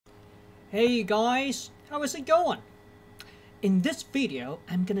Hey guys, how is it going? In this video,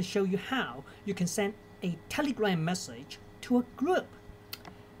 I'm going to show you how you can send a Telegram message to a group.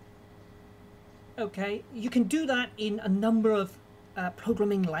 Okay, you can do that in a number of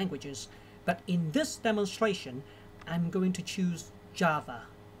programming languages, but in this demonstration, I'm going to choose Java.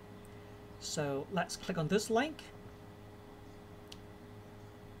 So let's click on this link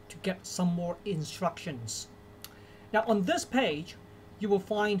to get some more instructions. Now on this page, you will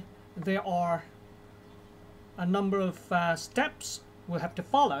find there are a number of steps we'll have to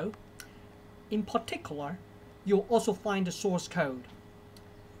follow. In particular, you'll also find the source code.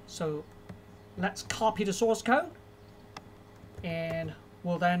 So let's copy the source code and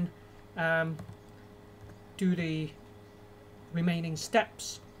we'll then do the remaining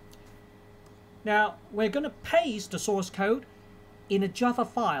steps. Now we're going to paste the source code in a Java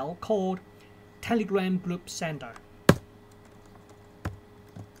file called Telegram Group Sender.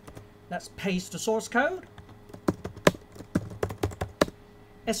 Let's paste the source code.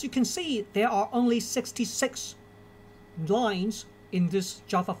 As you can see, there are only 66 lines in this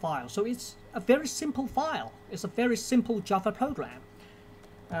Java file. So it's a very simple file. It's a very simple Java program.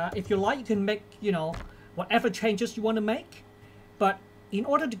 If you like, you can make, whatever changes you want to make. But in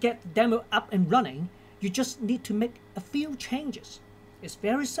order to get the demo up and running, you just need to make a few changes. It's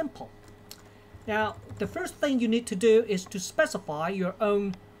very simple. Now, the first thing you need to do is to specify your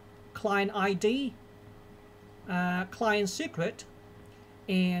own client ID, client secret,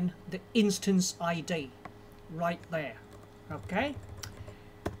 and the instance ID right there. Okay.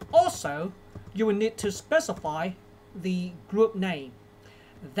 Also, you will need to specify the group name.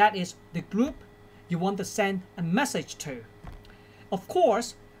 That is the group you want to send a message to. Of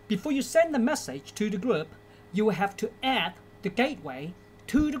course, before you send the message to the group, you will have to add the gateway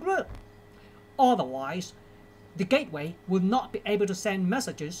to the group. Otherwise, the gateway will not be able to send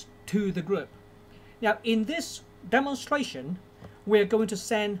messages to the group. Now, in this demonstration, we're going to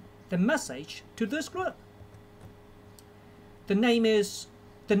send the message to this group. The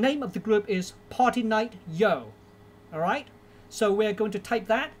name of the group is Party Night Yo. All right. So we're going to type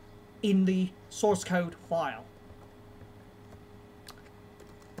that in the source code file.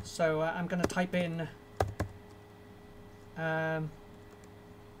 So I'm going to type in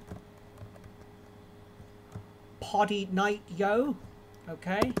Party Night Yo.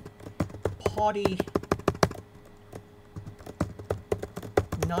 Okay. Party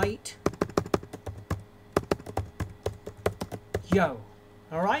Night Yo.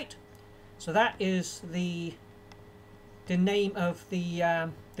 All right. So that is the name of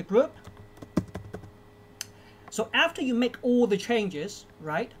the group. So after you make all the changes,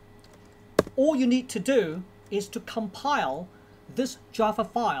 right, all you need to do is to compile this Java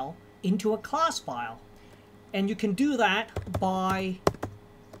file into a class file. And you can do that by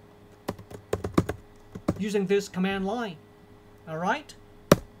using this command line. All right.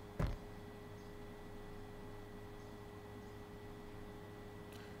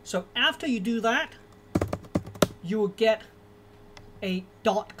 So after you do that, you will get a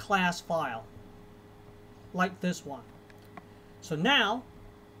 .class file like this one. So now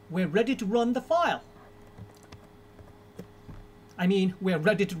we're ready to run the file. I mean, we're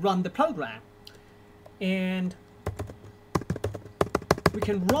ready to run the program. And we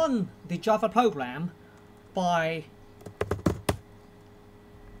can run the Java program by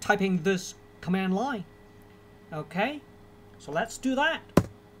typing this command line. Okay, so let's do that.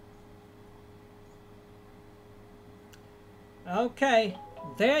 Okay,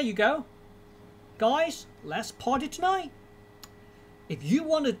 there you go. Guys, let's party tonight. If you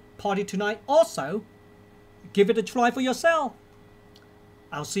want to party tonight also, give it a try for yourself.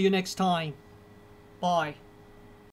 I'll see you next time. Bye.